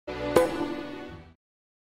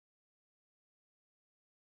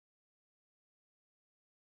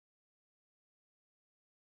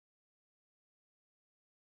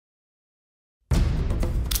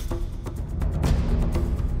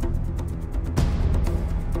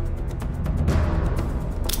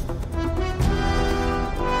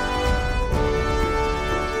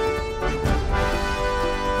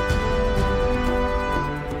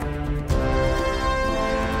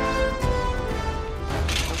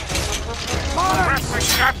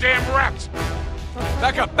Goddamn rats!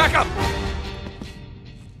 Back up, back up!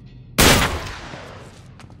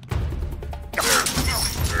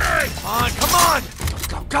 Come on!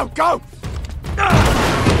 Go, go, go!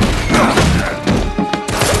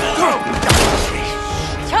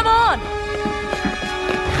 Come on!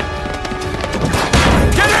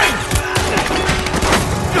 Get in!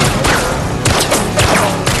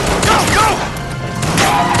 Go, go!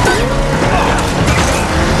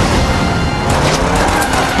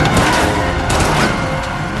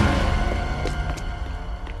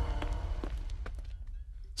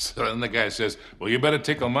 So then the guy says, well, you better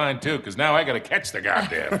tickle mine, too, because now I gotta catch the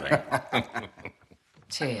goddamn thing.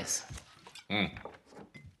 Cheers.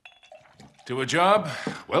 To a job,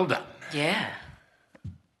 well done. Yeah.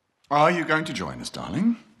 Are you going to join us,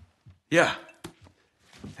 darling? Yeah.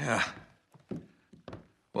 Yeah.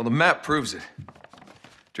 Well, the map proves it.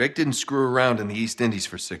 Drake didn't screw around in the East Indies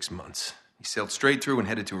for 6 months. He sailed straight through and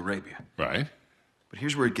headed to Arabia. Right. But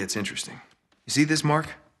here's where it gets interesting. You see this mark?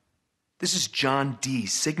 This is John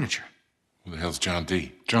Dee's signature. Who the hell's John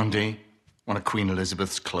Dee? John Dee, one of Queen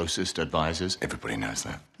Elizabeth's closest advisors. Everybody knows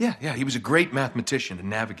that. Yeah, he was a great mathematician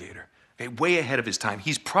and navigator. Okay, way ahead of his time.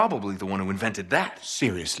 He's probably the one who invented that.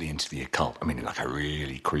 Seriously into the occult. I mean, in like a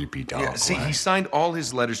really creepy dark Yeah, see, way. he signed all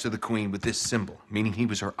his letters to the Queen with this symbol, meaning he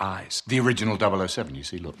was her eyes. The original 007, you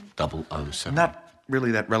see, look, 007. Not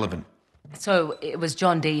really that relevant. So it was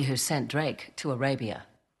John Dee who sent Drake to Arabia.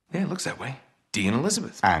 Yeah, it looks that way. Dee and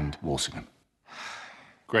Elizabeth. And Walsingham.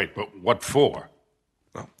 Great, but what for?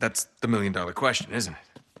 Well, that's the million-dollar question, isn't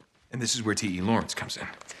it? And this is where T.E. Lawrence comes in.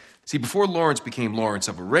 See, before Lawrence became Lawrence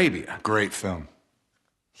of Arabia, Great film.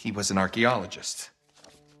 he was an archaeologist.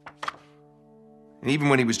 And even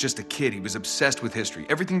when he was just a kid, he was obsessed with history,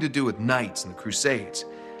 everything to do with knights and the Crusades.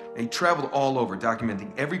 And he traveled all over,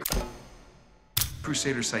 documenting every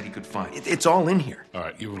Crusader site he could find. It's all in here. All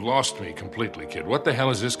right, you've lost me completely, kid. What the hell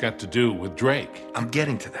has this got to do with Drake? I'm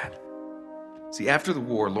getting to that. See, after the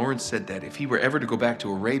war, Lawrence said that if he were ever to go back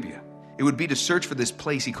to Arabia, it would be to search for this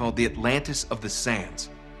place he called the Atlantis of the Sands.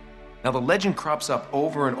 Now, the legend crops up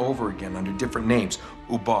over and over again under different names.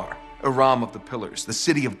 Ubar, Aram of the Pillars, the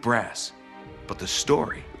City of Brass. But the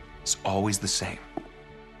story is always the same.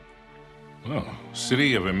 Oh,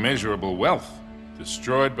 city of immeasurable wealth,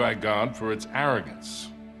 destroyed by God for its arrogance,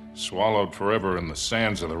 swallowed forever in the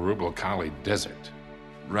sands of the Rubel Khali Desert.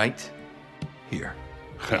 Right here.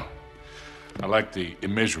 Well, I like the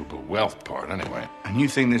immeasurable wealth part anyway. And you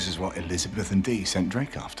think this is what Elizabeth and Dee sent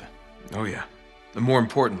Drake after? Oh, yeah. And more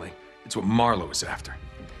importantly, it's what Marlowe is after.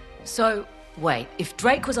 So, wait, if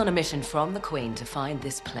Drake was on a mission from the Queen to find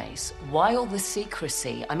this place, why all the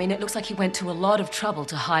secrecy? I mean, it looks like he went to a lot of trouble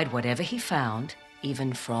to hide whatever he found,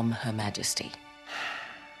 even from Her Majesty.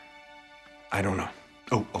 I don't know.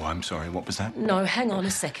 Oh, I'm sorry, what was that? No, hang on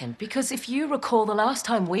a second, because if you recall, the last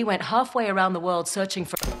time we went halfway around the world searching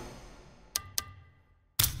for...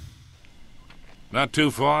 Not too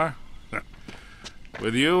far?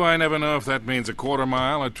 With you, I never know if that means a quarter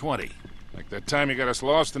mile or 20. Like that time you got us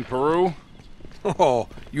lost in Peru? Oh,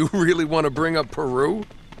 you really want to bring up Peru?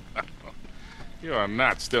 You are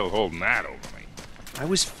not still holding that over me. I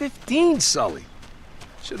was 15, Sully.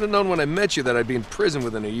 Should have known when I met you that I'd be in prison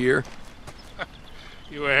within a year.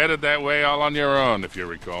 You were headed that way all on your own, if you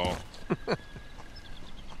recall.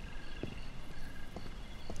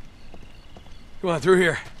 Come on, through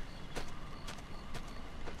here.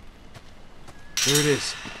 There it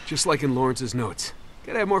is, just like in Lawrence's notes.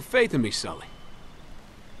 Gotta have more faith in me, Sully.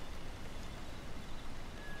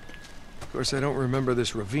 Of course, I don't remember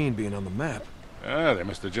this ravine being on the map. Ah, they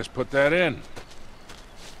must have just put that in.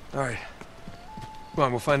 All right. Come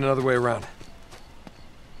on, we'll find another way around.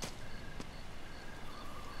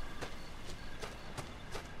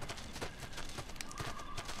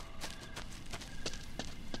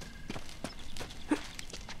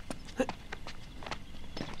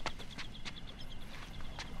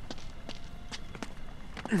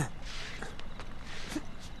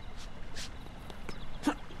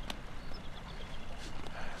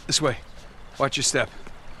 This way. Watch your step.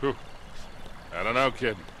 Whew. I don't know,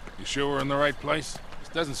 kid. You sure we're in the right place? This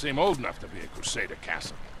doesn't seem old enough to be a Crusader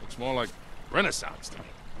castle. Looks more like Renaissance to me.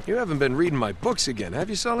 You haven't been reading my books again, have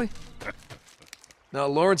you, Sully? Now,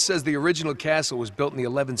 Lawrence says the original castle was built in the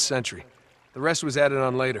 11th century. The rest was added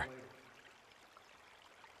on later.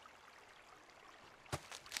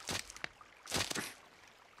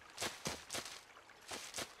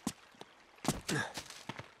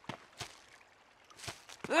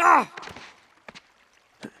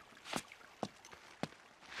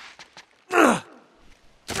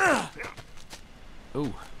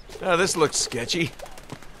 Ooh. Now this looks sketchy.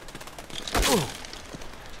 Ooh.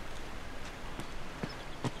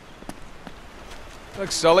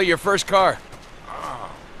 Look, Sully, your first car.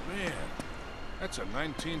 Oh, man. That's a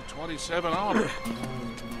 1927 Auto.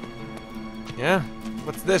 Yeah?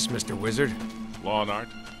 What's this, Mr. Wizard? Lawn art.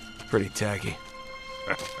 Pretty tacky.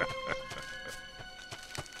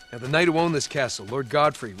 Now, the knight who owned this castle, Lord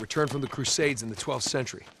Godfrey, returned from the Crusades in the 12th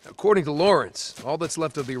century. According to Lawrence, all that's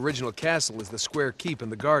left of the original castle is the square keep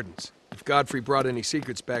and the gardens. If Godfrey brought any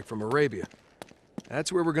secrets back from Arabia,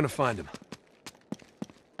 that's where we're gonna find him.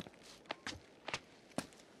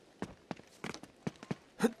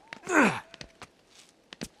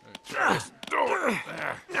 Try this door.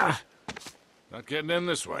 Not getting in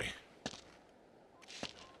this way.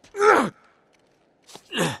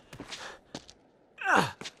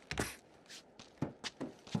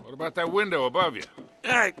 What about that window above you?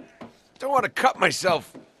 I don't want to cut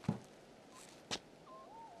myself.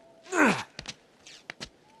 All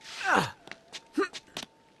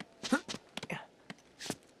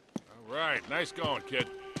right, nice going, kid.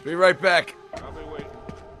 Be right back. I'll be waiting.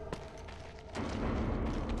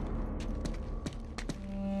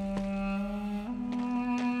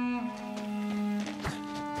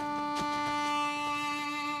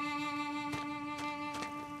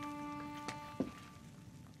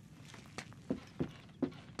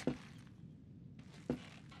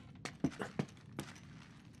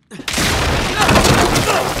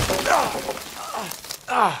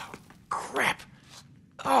 Oh, crap.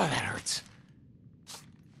 Oh, that hurts.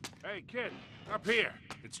 Hey, kid, up here.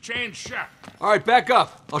 It's chained shut. All right, back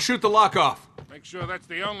up. I'll shoot the lock off. Make sure that's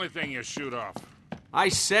the only thing you shoot off. I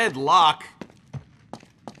said lock.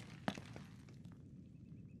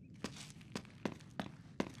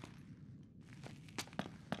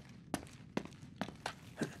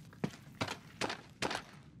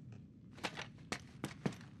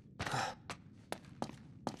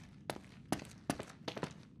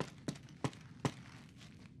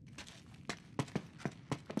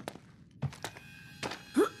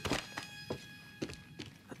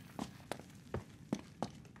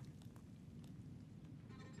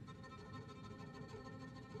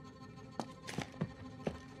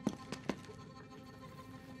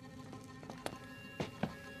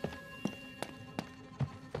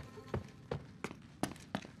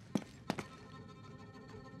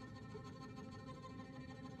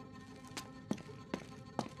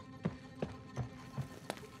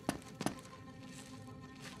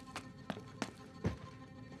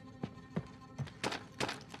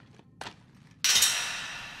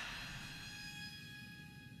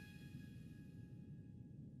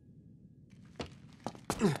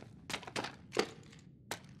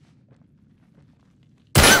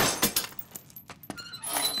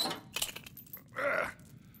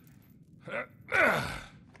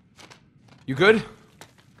 You good?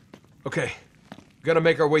 Okay. We're gonna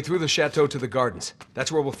make our way through the chateau to the gardens.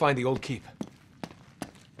 That's where we'll find the old keep.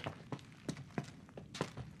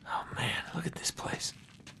 Oh man, look at this place.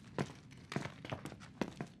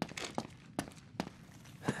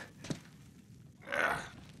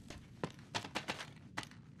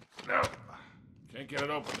 No. Can't get it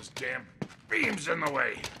open. This damn beam's in the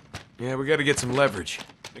way. Yeah, we gotta get some leverage.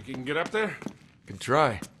 Think you can get up there? Can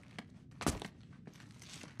try.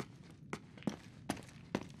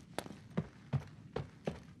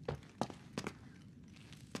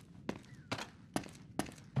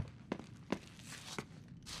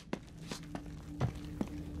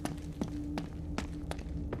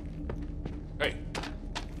 Hey,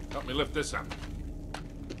 help me lift this up.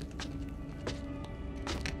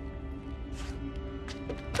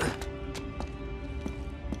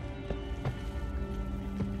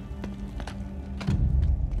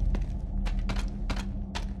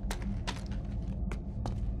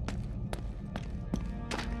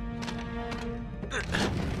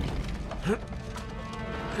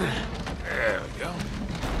 There we go.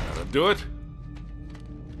 That'll do it.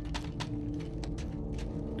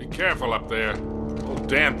 Be careful up there. The whole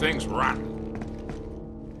damn thing's rotten.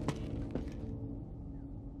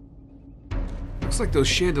 Looks like those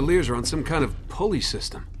chandeliers are on some kind of pulley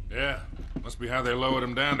system. Yeah, must be how they lowered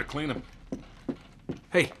them down to clean them.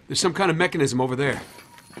 Hey, there's some kind of mechanism over there.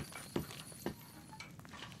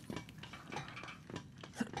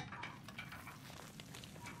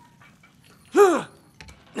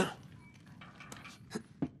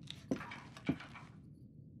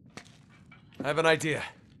 I have an idea.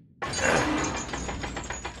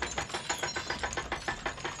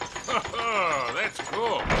 Oh, that's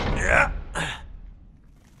cool. Yeah.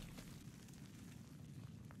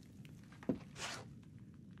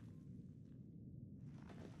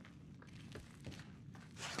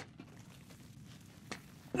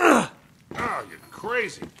 Oh, you're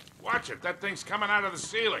crazy. Watch it. That thing's coming out of the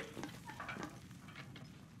ceiling.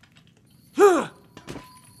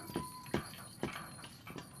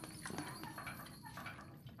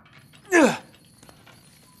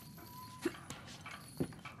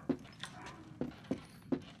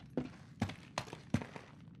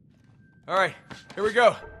 All right, here we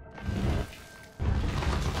go.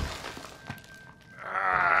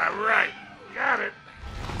 Right. Got it.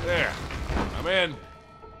 There. I'm in.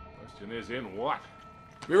 Question is, in what?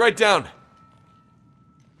 Be right down.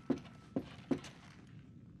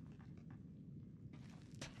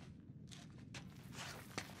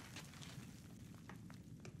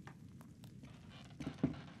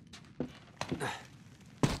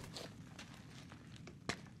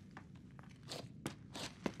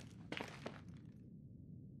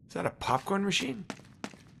 Is that a popcorn machine?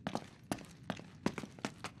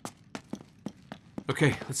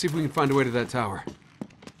 Okay, let's see if we can find a way to that tower.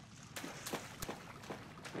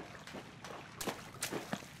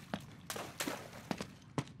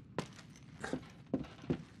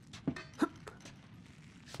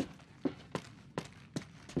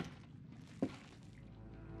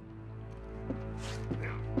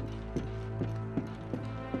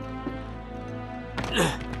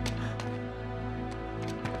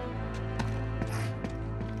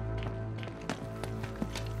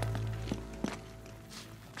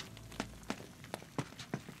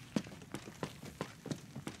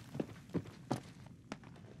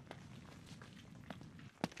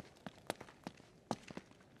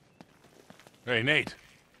 Hey, Nate.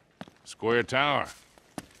 Square tower.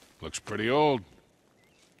 Looks pretty old.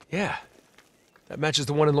 Yeah, that matches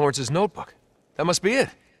the one in Lawrence's notebook. That must be it.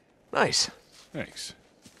 Nice. Thanks.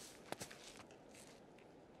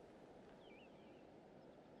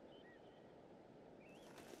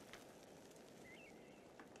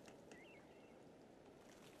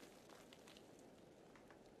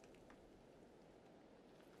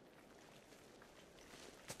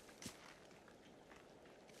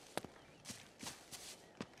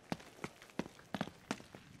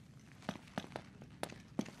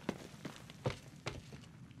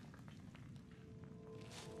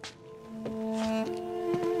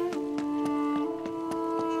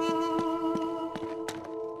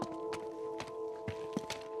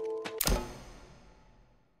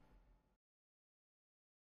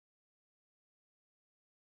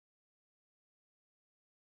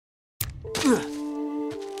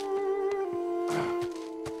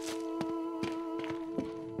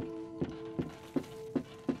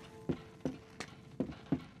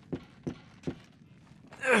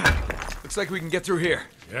 Looks like we can get through here.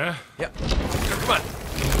 Yeah? Yep. Come on.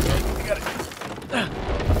 You got it.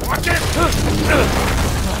 Watch it!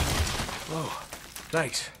 Whoa.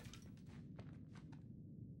 Thanks.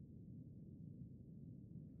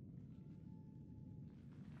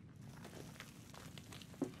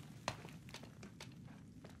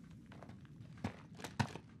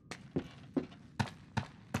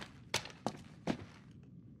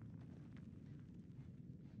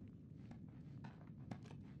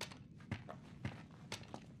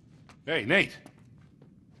 Hey, Nate.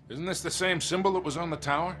 Isn't this the same symbol that was on the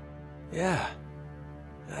tower? Yeah.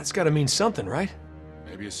 That's gotta mean something, right?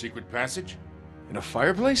 Maybe a secret passage? In a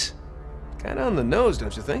fireplace? Kinda on the nose,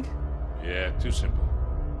 don't you think? Yeah, too simple.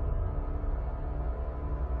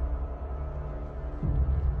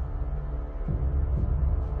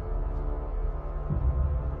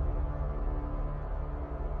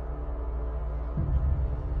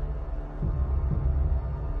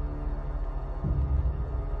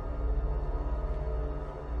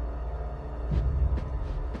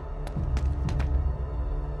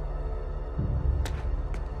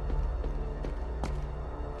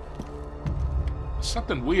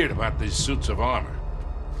 Something weird about these suits of armor.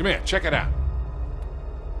 Come here, check it out.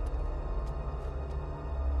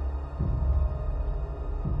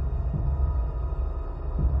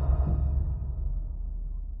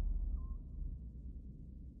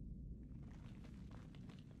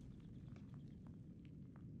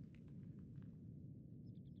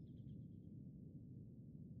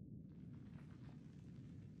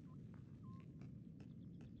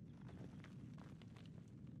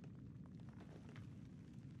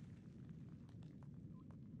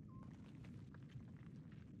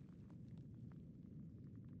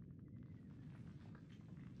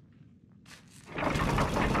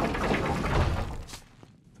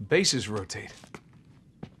 The bases rotate.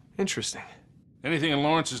 Interesting. Anything in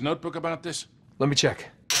Lawrence's notebook about this? Let me check.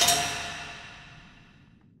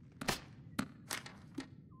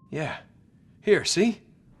 Yeah. Here, see?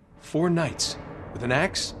 4 knights. With an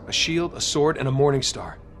axe, a shield, a sword, and a morning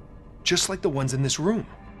star. Just like the ones in this room.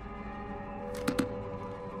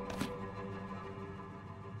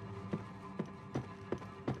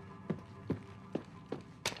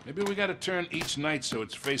 Maybe we gotta turn each knight so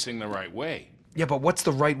it's facing the right way. Yeah, but what's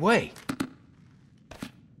the right way?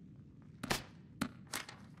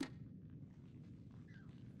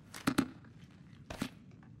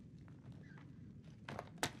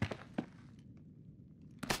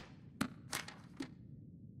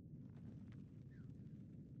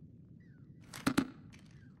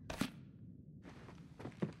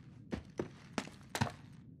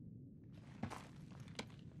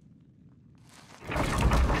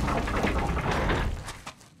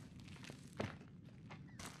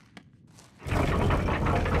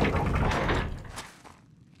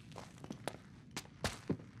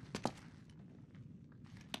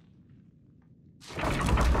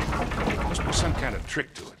 kind of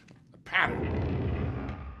trick to it. A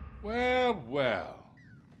pattern. Well, well.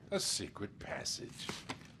 A secret passage.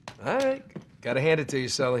 All right. Gotta hand it to you,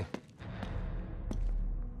 Sully.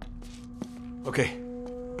 Okay.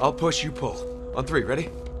 I'll push, you pull. On 3, ready?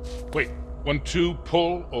 Wait, 1, 2,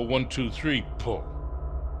 pull, or 1, 2, 3, pull?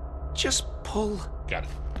 Just pull. Got it.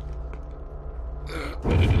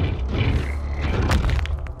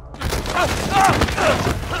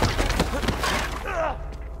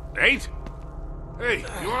 8? Hey,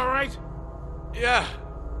 you all right? Yeah.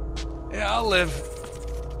 Yeah, I'll live.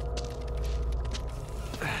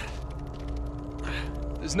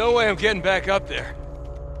 There's no way I'm getting back up there.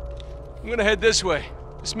 I'm gonna head this way.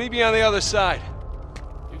 Just meet me on the other side.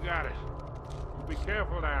 You got it. You be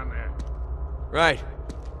careful down there. Right.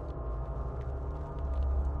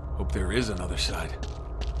 Hope there is another side.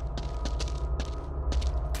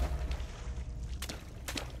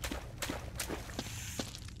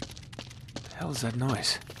 What the hell is that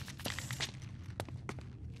noise?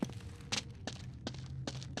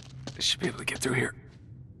 I should be able to get through here.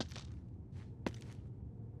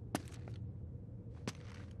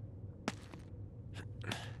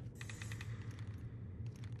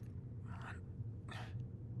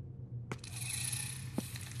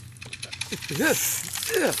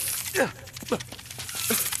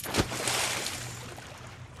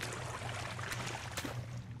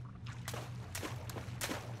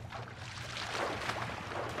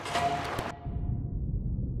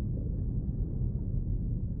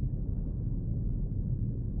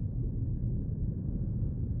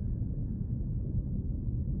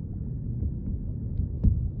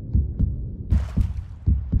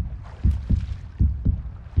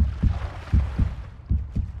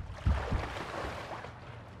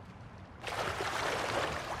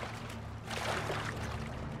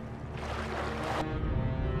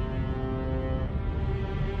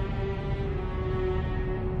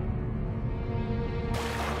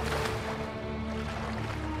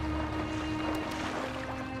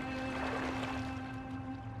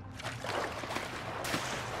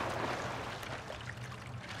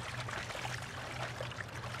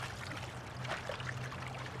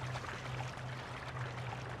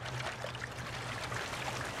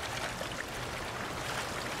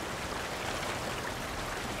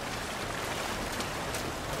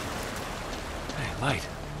 Light.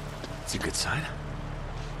 It's a good sign.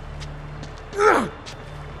 Oh,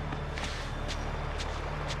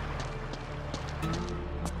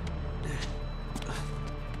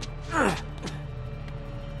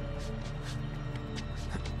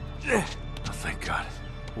 thank God.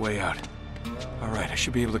 Way out. All right, I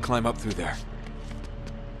should be able to climb up through there.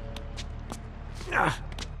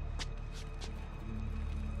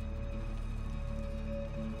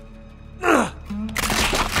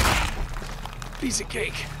 Piece of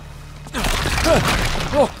cake.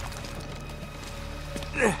 Oh,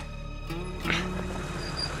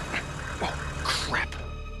 crap.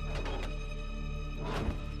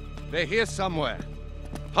 They're here somewhere.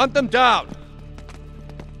 Hunt them down.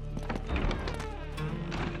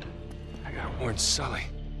 I gotta warn Sully.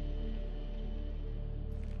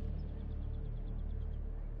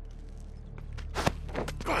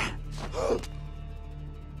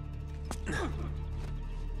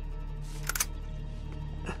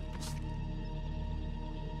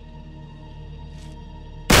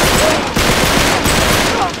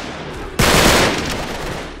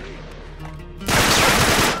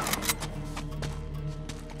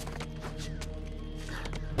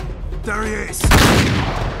 There he is.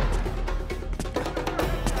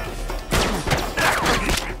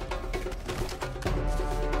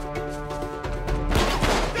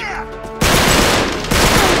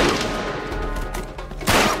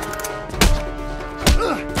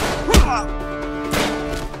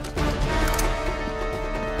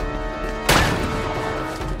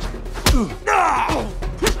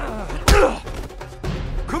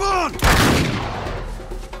 Come on!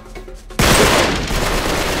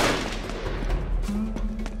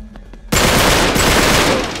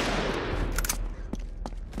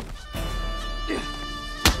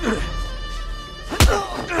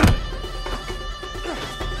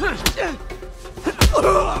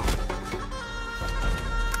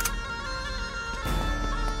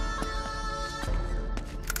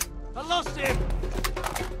 I lost him!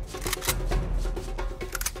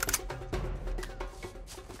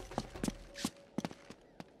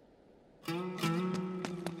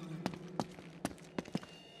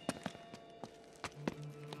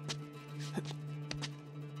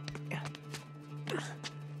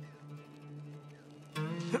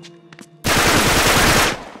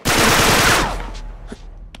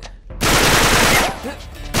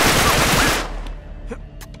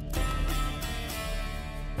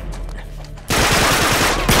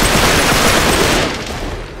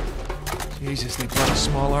 Jesus, they brought a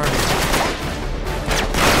small army.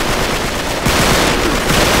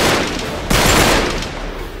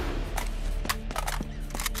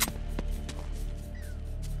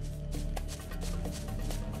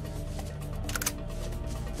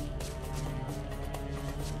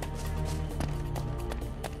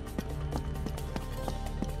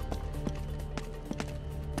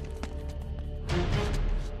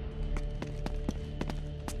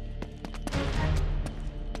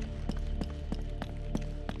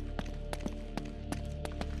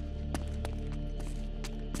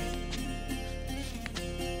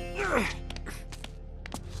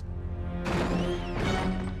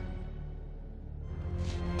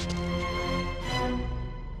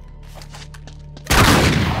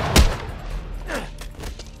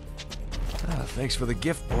 Thanks for the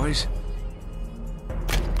gift, boys.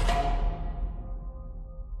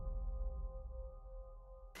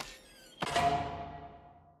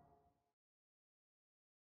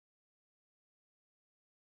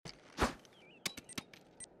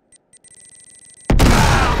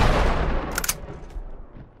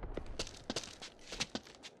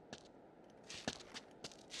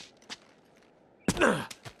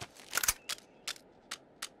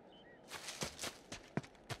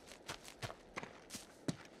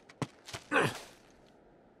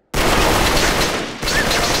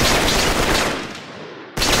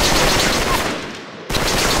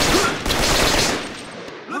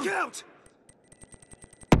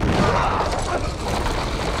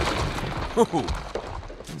 Ooh,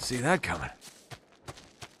 didn't see that coming.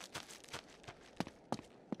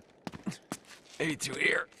 82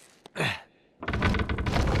 here.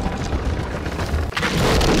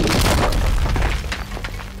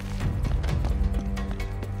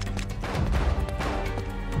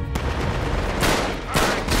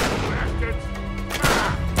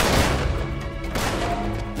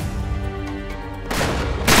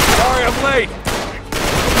 Sorry I'm late.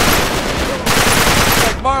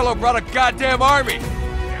 Marlowe brought a goddamn army! I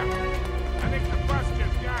think the bus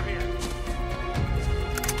just got here.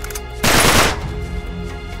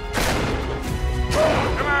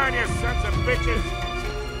 Come on, you sons of bitches!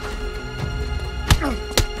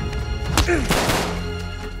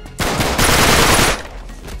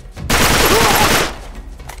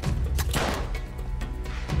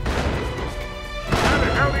 How the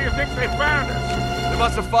hell do you think they found us? They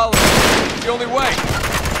must have followed us. It's the only way.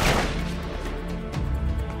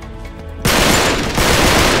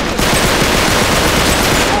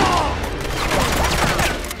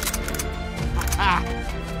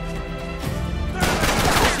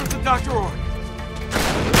 Dr. Orr.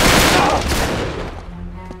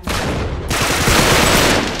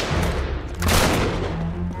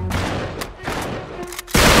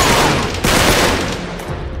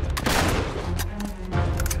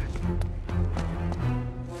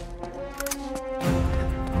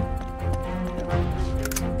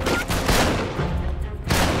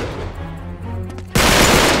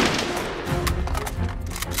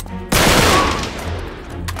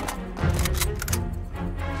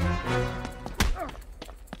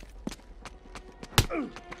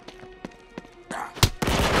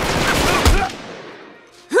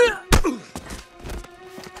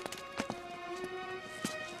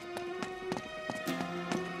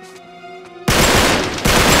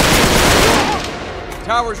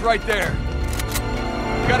 Tower's right there.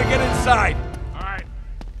 You gotta get inside. All right.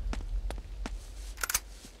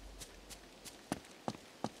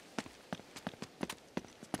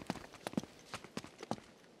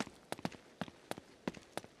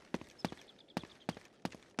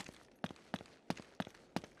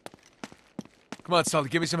 Come on, Sully,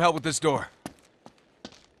 give me some help with this door.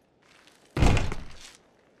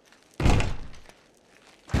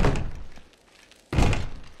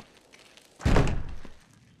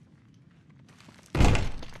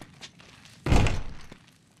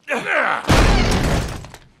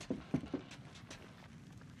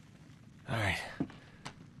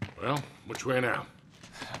 Well, which way now?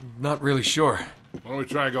 Not really sure. Why don't we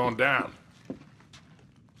try going down?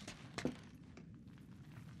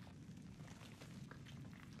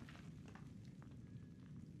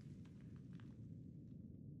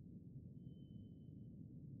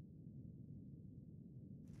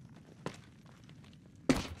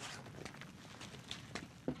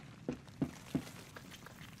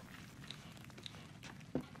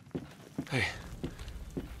 Hey,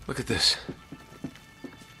 look at this.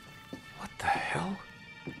 What the hell?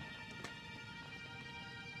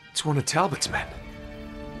 It's one of Talbot's men.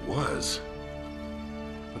 Was.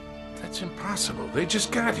 But that's impossible. They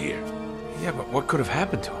just got here. Yeah, but what could have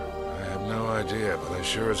happened to him? I have no idea, but I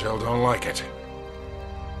sure as hell don't like it.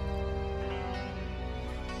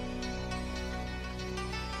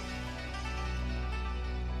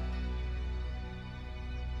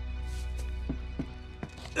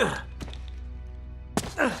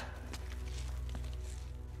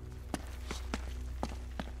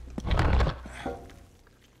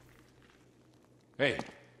 Hey,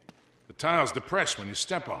 the tile's depressed when you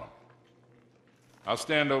step on them. I'll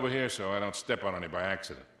stand over here so I don't step on any by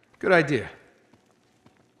accident. Good idea.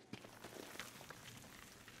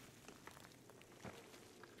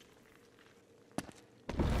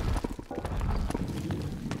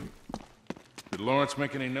 Did Lawrence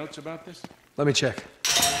make any notes about this? Let me check.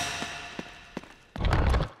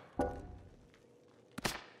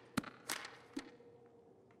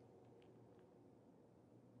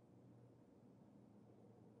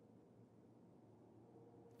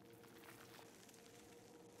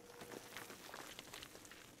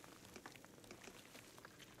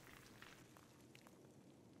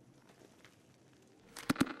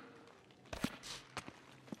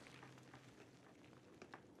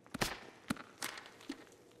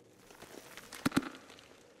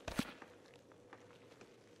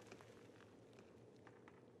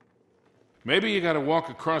 Maybe you gotta walk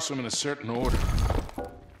across them in a certain order.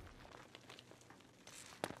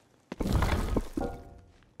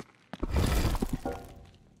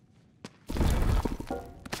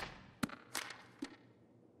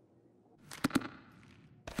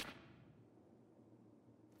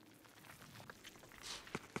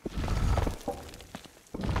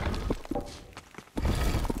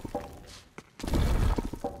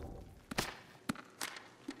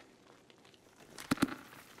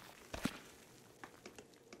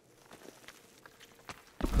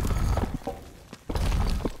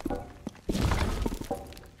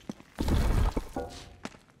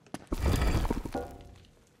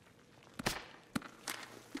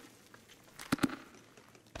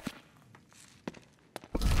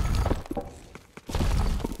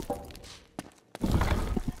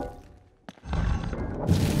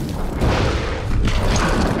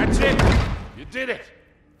 That's it! You did it!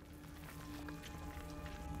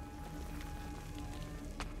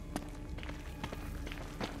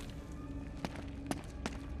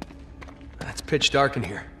 It's pitch dark in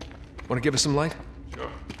here. Want to give us some light? Sure.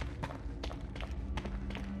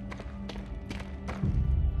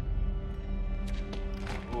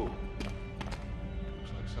 Oh. Looks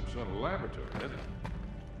like some sort of laboratory, doesn't it?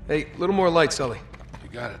 Hey, a little more light, Sully. You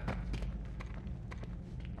got it.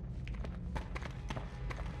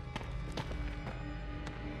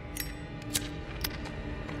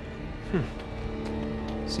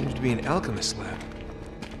 Seems to be an alchemist lab.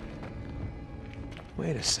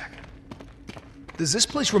 Wait a second. Does this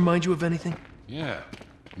place remind you of anything? Yeah.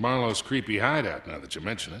 Marlowe's creepy hideout, now that you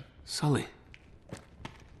mention it. Sully.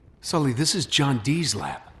 Sully, this is John Dee's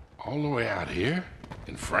lab. All the way out here?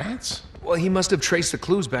 In France? Well, he must have traced the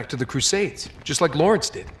clues back to the Crusades, just like Lawrence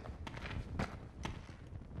did.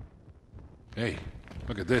 Hey,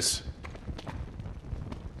 look at this.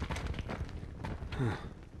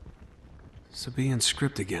 Sabaean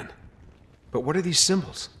script again. But what are these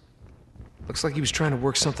symbols? Looks like he was trying to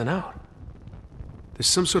work something out. There's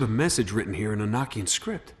some sort of message written here in Anakian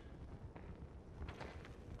script.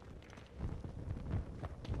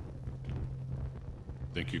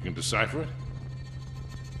 Think you can decipher it?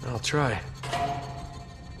 I'll try.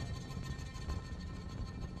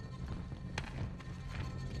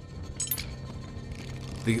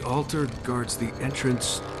 The altar guards the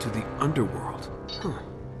entrance to the underworld. Huh.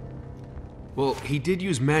 Well, he did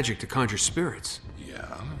use magic to conjure spirits.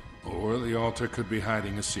 Yeah. Or the altar could be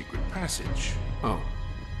hiding a secret passage. Oh.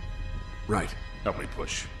 Right. Help me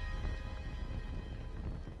push.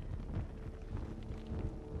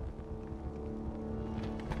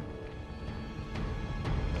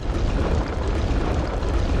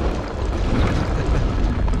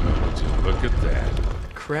 Would you look at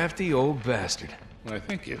that? Crafty old bastard. Why,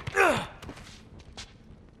 thank you.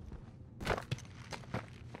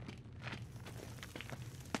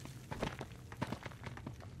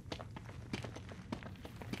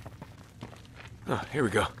 Oh, here we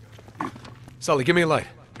go. Sully, give me a light.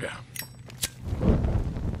 Yeah.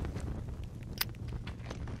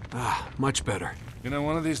 Ah, much better. You know,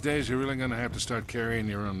 one of these days you're really gonna have to start carrying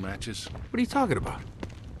your own matches. What are you talking about?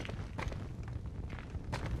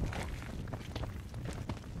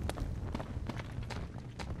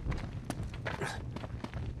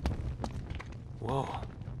 Whoa.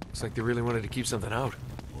 Looks like they really wanted to keep something out.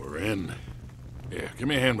 We're in. Here, give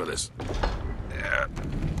me a hand with this. Yeah.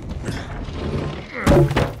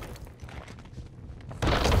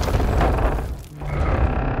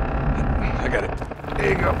 I got it. There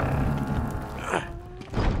you go.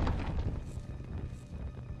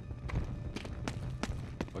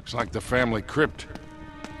 Looks like the family crypt.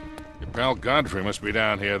 Your pal Godfrey must be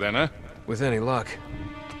down here then, huh? With any luck.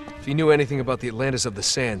 If he knew anything about the Atlantis of the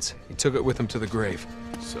Sands, he took it with him to the grave.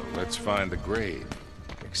 So let's find the grave.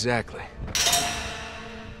 Exactly.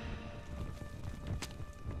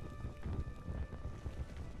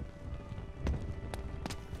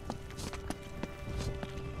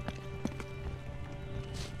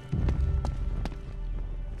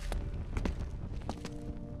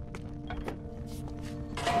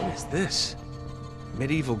 is this?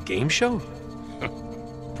 Medieval game show?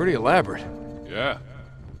 Pretty elaborate. Yeah.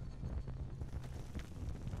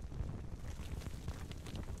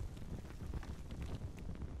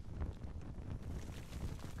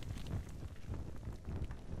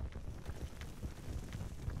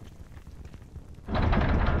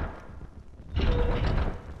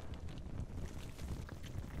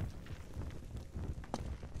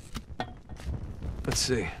 Let's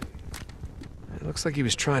see. It looks like he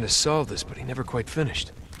was trying to solve this, but he never quite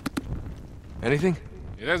finished. Anything?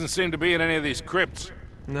 He doesn't seem to be in any of these crypts.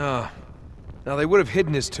 No. Now, they would have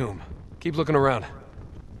hidden his tomb. Keep looking around.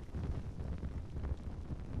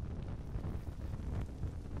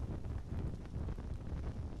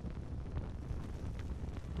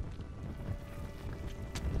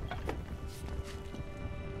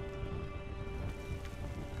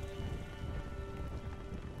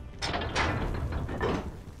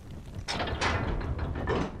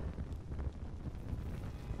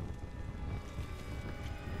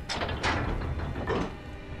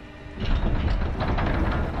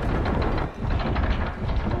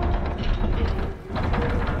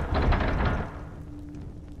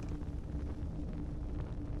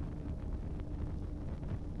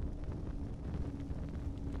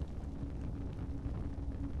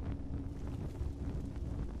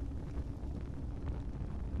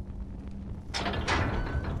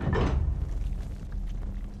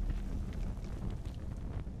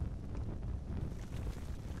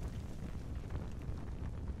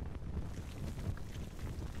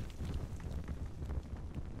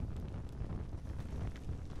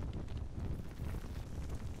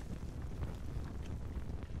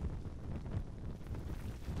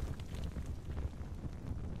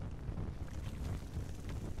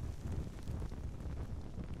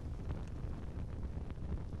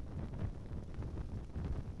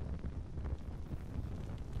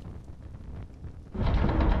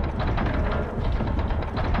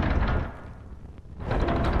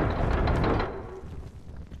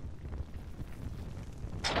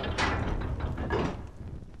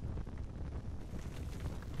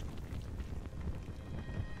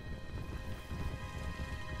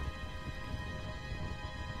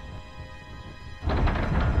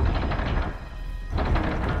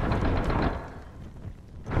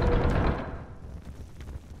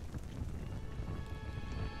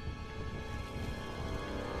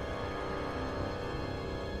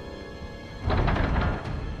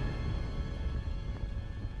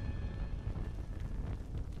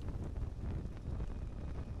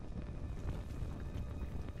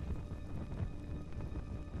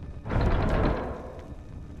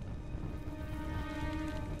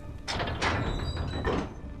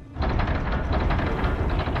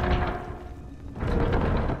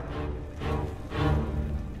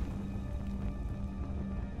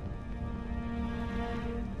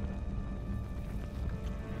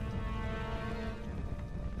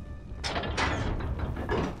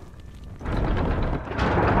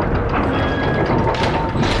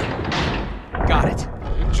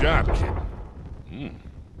 job, kid.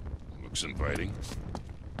 Looks inviting.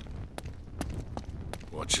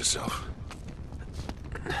 Watch yourself.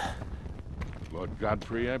 Lord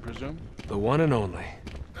Godfrey, I presume? The one and only.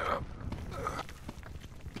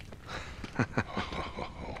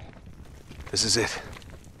 This is it.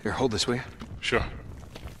 Here, hold this, will you? Sure.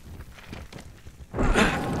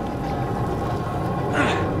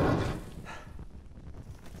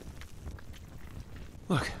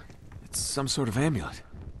 Look, it's some sort of amulet.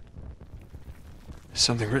 There's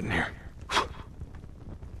something written here.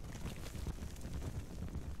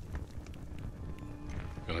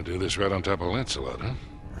 Gonna do this right on top of Lancelot, huh?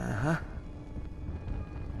 Uh-huh.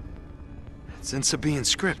 It's in Sabaean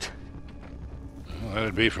script. Well,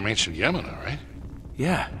 that'd be from ancient Yemen, all right?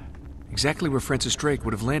 Yeah. Exactly where Francis Drake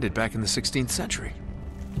would have landed back in the 16th century.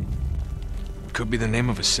 Could be the name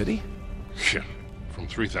of a city? Yeah, from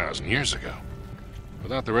 3,000 years ago.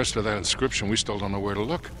 Without the rest of that inscription, we still don't know where to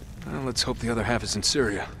look. Well, let's hope the other half is in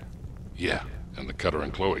Syria. Yeah, and the Cutter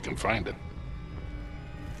and Chloe can find it.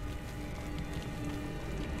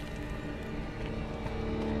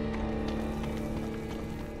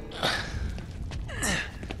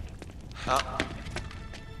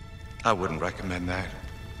 I wouldn't recommend that.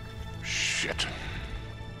 Shit.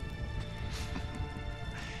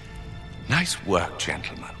 Nice work,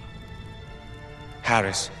 gentlemen.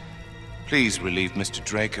 Harris, please relieve Mr.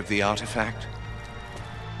 Drake of the artifact.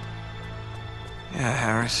 Yeah,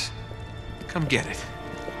 Harris. Come get it.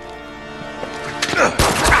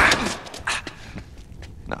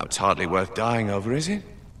 Now, it's hardly worth dying over, is it?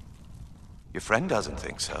 Your friend doesn't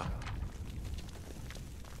think so.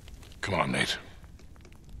 Come on, Nate.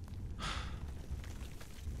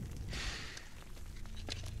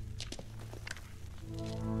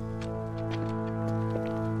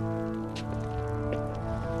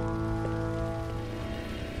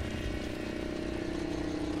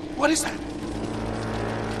 What is that? Oh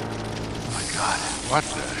my God, what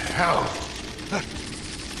the hell?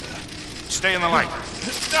 Stay in the light.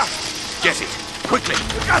 Jesse, quickly.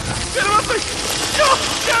 God, get him off me! No!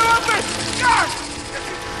 Get him off me!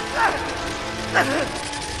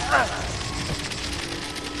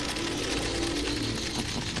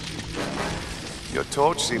 Your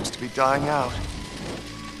torch seems to be dying out.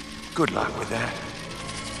 Good luck with that.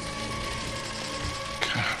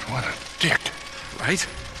 God, what a dick. Right?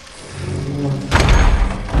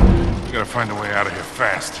 We gotta find a way out of here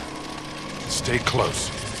fast. Stay close.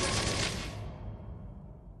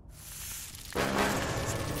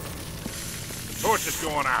 The torch is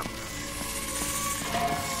going out.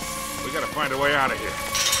 We gotta find a way out of here.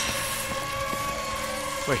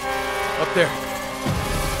 Wait, up there.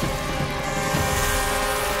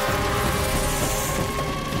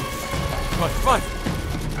 Come on, come on.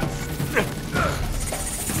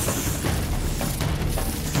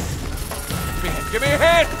 Give me a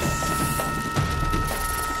hand!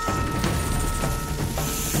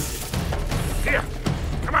 Here,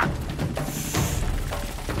 come on.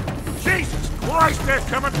 Jesus Christ, they're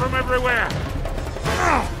coming from everywhere.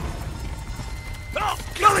 Oh,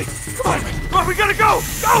 Kelly! Come on! Come on, we gotta go!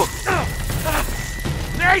 Go!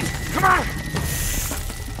 Nate, come on!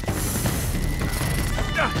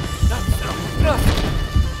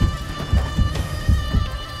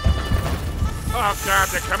 Oh, God,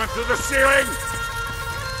 they're coming through the ceiling!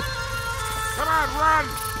 Come on, run!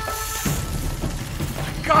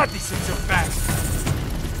 My God, these things are fast!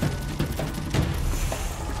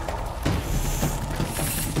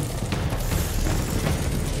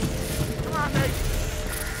 Come on, Nate!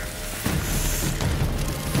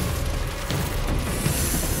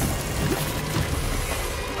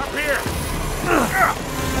 Up here!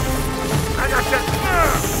 I got that!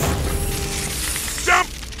 Jump!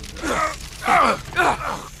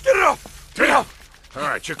 Get it off! Get it off! All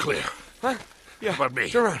right, you're clear. Huh? Yeah. How about me?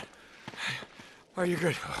 Turn around. Are you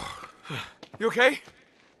good? You okay?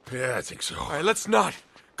 Yeah, I think so. All right, let's not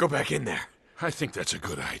go back in there. I think that's a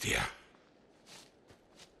good idea.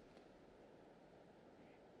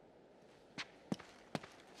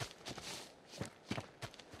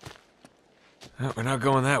 We're not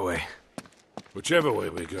going that way. Whichever way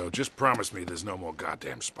we go, just promise me there's no more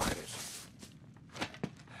goddamn spiders.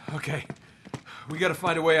 Okay. We gotta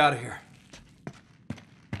find a way out of here.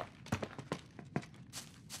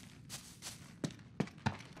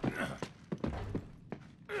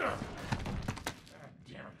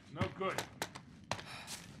 No good.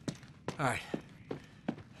 All right.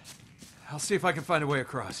 I'll see if I can find a way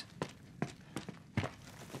across.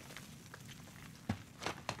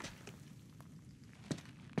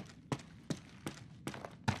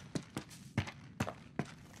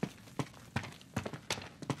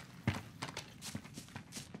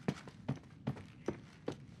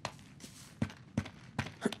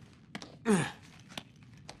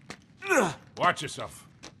 Watch yourself.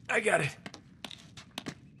 I got it.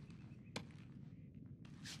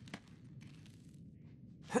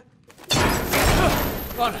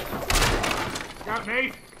 On. Got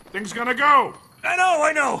me? Things gonna go. I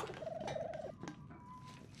know.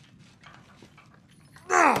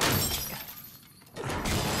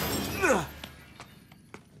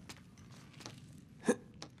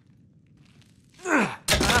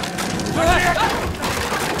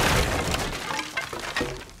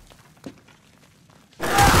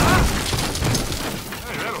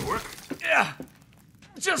 Hey, that'll work. Yeah.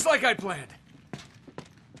 Just like I planned.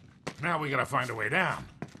 Now we gotta find a way down.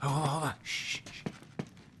 Oh, hold on. Shh.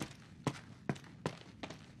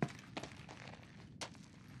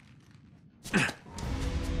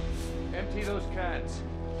 Empty those cans.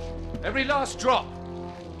 Every last drop.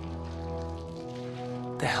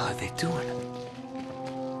 What the hell are they doing?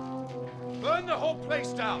 Burn the whole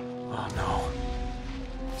place down. Oh, no.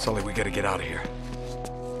 Sully, we gotta get out of here.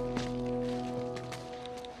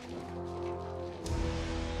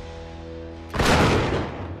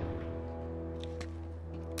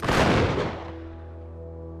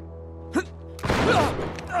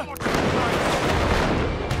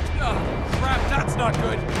 Crap, that's not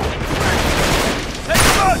good. Take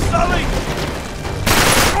him out, Sully!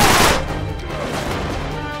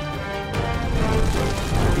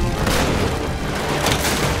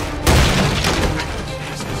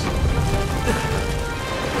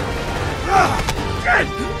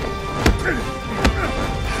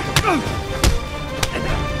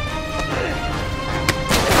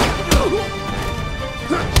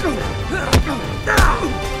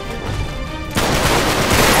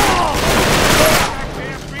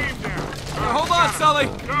 Hold on, Sully!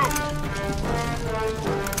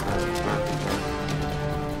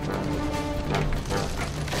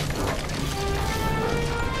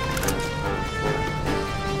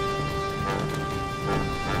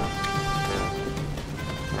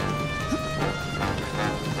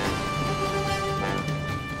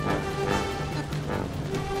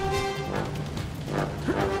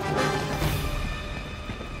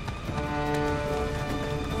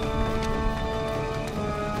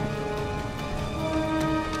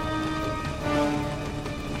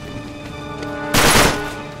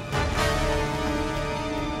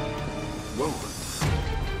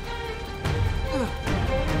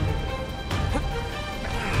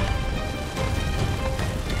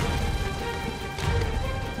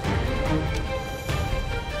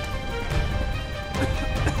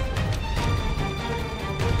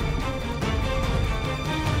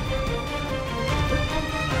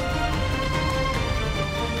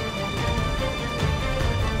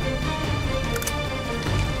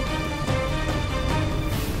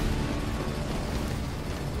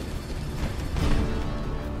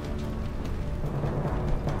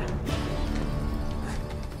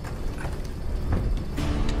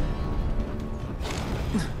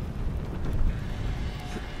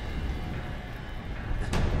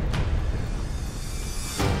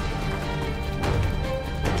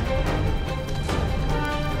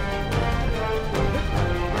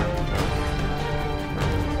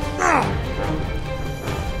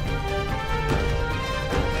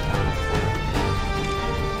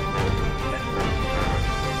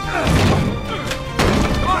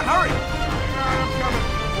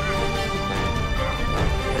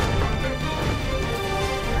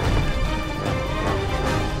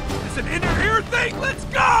 Let's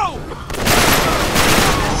go!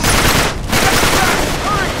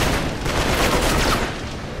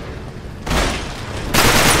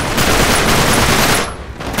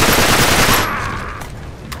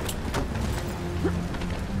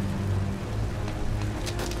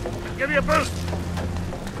 Give you a boost!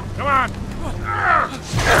 Come on!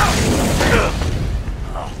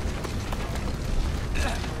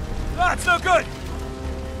 That's no good!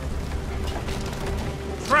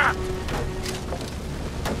 Trapped!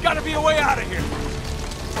 Gotta be a way out of here!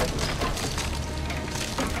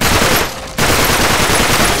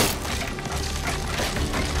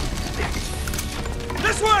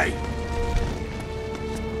 This way!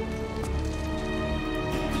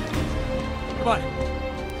 Come on.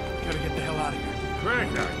 Gotta get the hell out of here. Great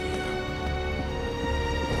idea.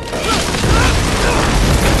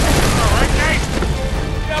 All right, Nate?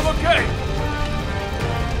 Yeah, I'm okay.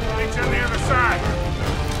 Nate's on the other side.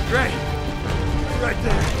 Great. Right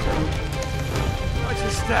there. Watch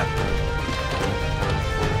your step.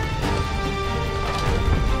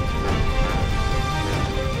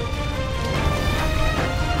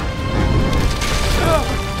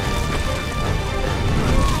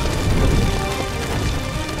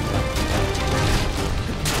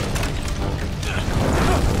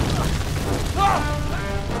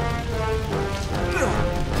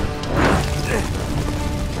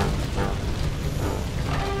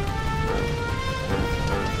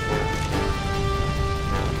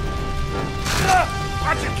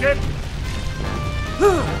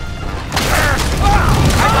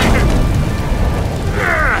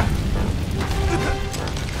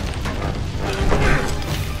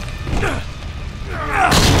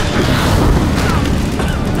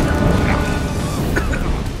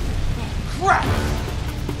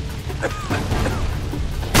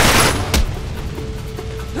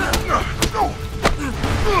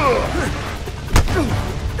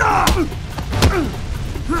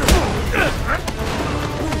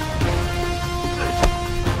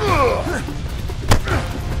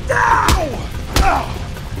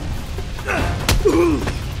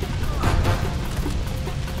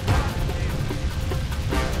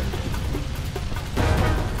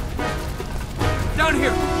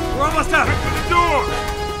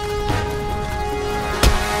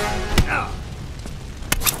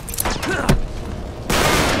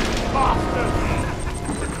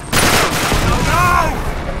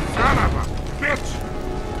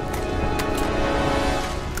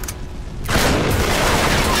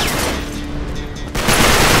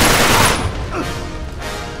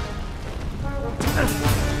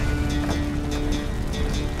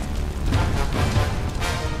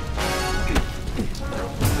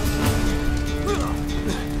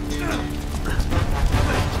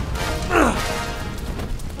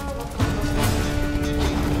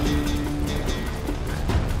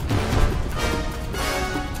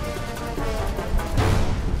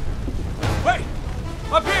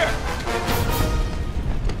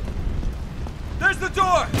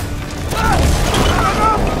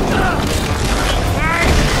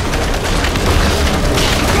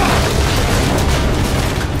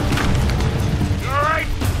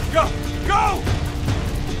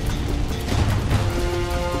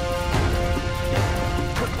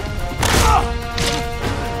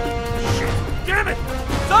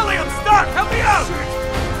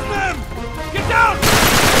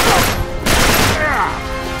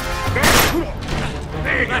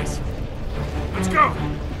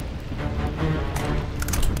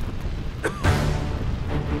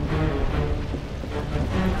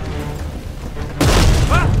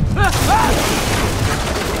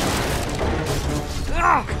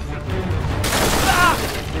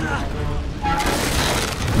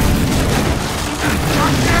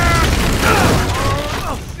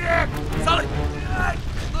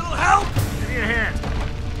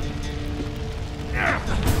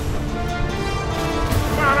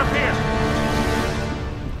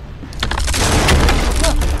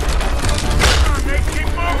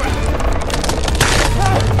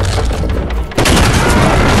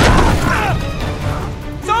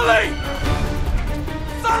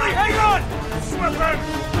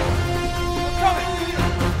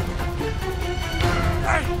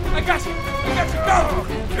 I got you! I got you! Go!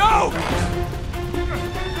 Go!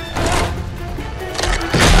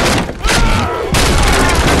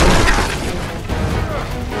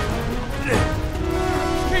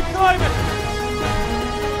 Keep climbing!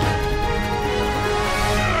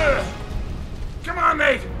 Come on,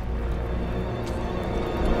 Nate!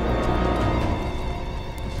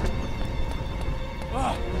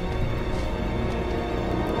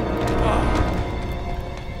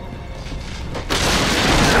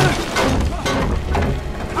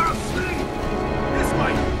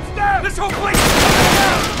 This whole place is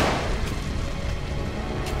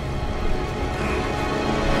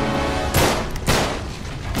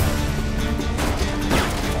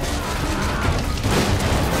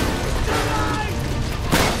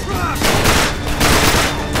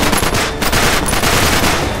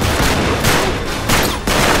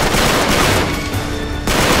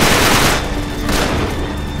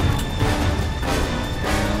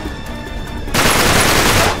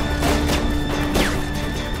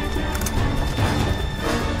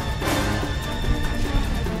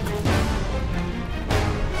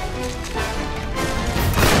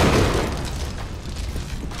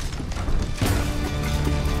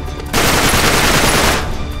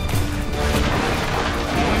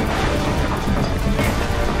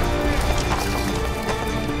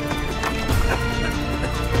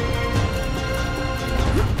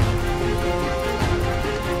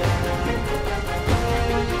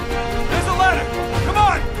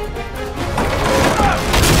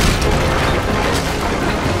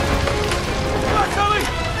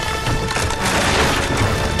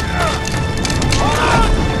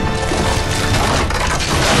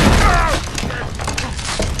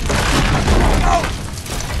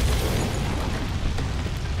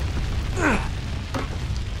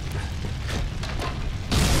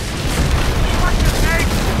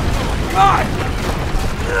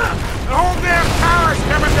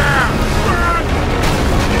coming down!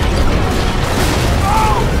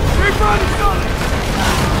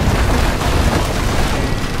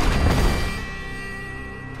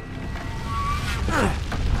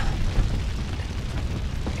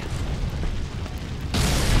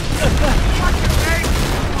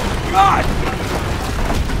 God!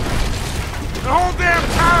 The whole damn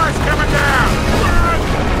tower's coming down!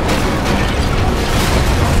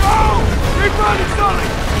 Go! Keep running, Sully!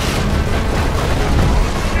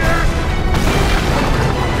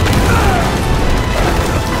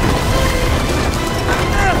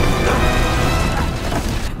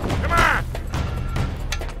 Come on!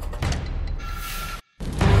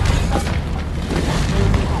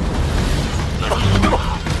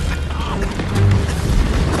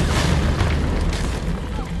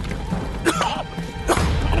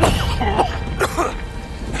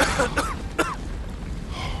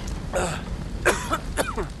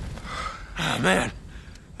 Man,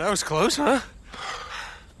 that was close, huh?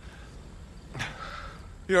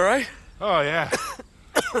 You all right? Oh, yeah.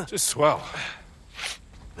 Just swell.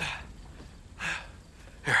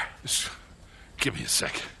 Here. Just give me a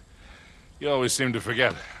sec. You always seem to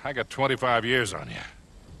forget. I got 25 years on you.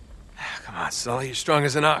 Come on, Sully, you're strong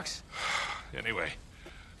as an ox. Anyway,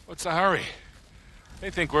 what's the hurry?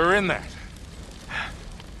 They think we're in that.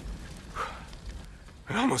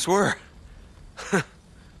 We almost were.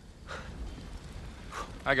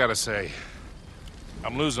 I gotta say,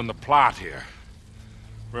 I'm losing the plot here.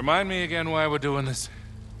 Remind me again why we're doing this?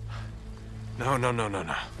 No.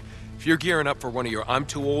 If you're gearing up for one of your I'm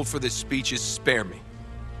too old for this speeches, spare me.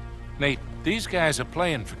 Nate, these guys are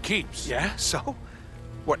playing for keeps. Yeah? So?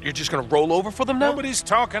 What, you're just gonna roll over for them now? Nobody's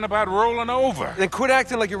talking about rolling over. Then quit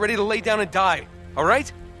acting like you're ready to lay down and die, all right?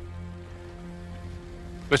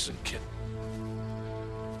 Listen, kid.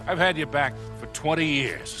 I've had you back for 20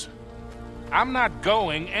 years. I'm not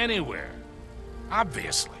going anywhere.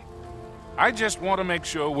 Obviously. I just want to make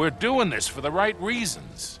sure we're doing this for the right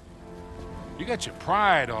reasons. You got your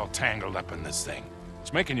pride all tangled up in this thing.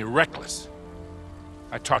 It's making you reckless.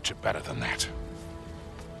 I taught you better than that.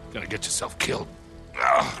 Gonna get yourself killed.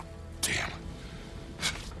 Oh, damn.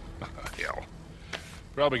 Hell.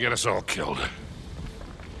 Probably get us all killed.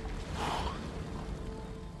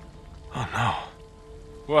 Oh, no.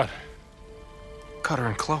 What? Cutter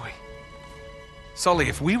and Chloe. Sully,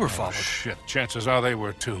 if we were followed... Shit, chances are they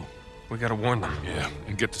were too. We gotta warn them. Yeah,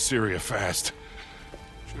 and get to Syria fast.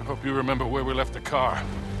 Sure hope you remember where we left the car,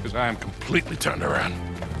 because I am completely turned around.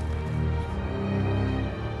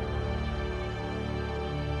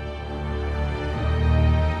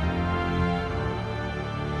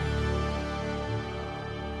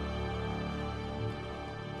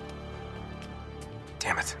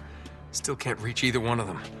 Damn it. Still can't reach either one of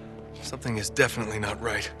them. Something is definitely not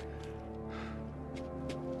right.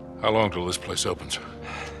 How long till this place opens?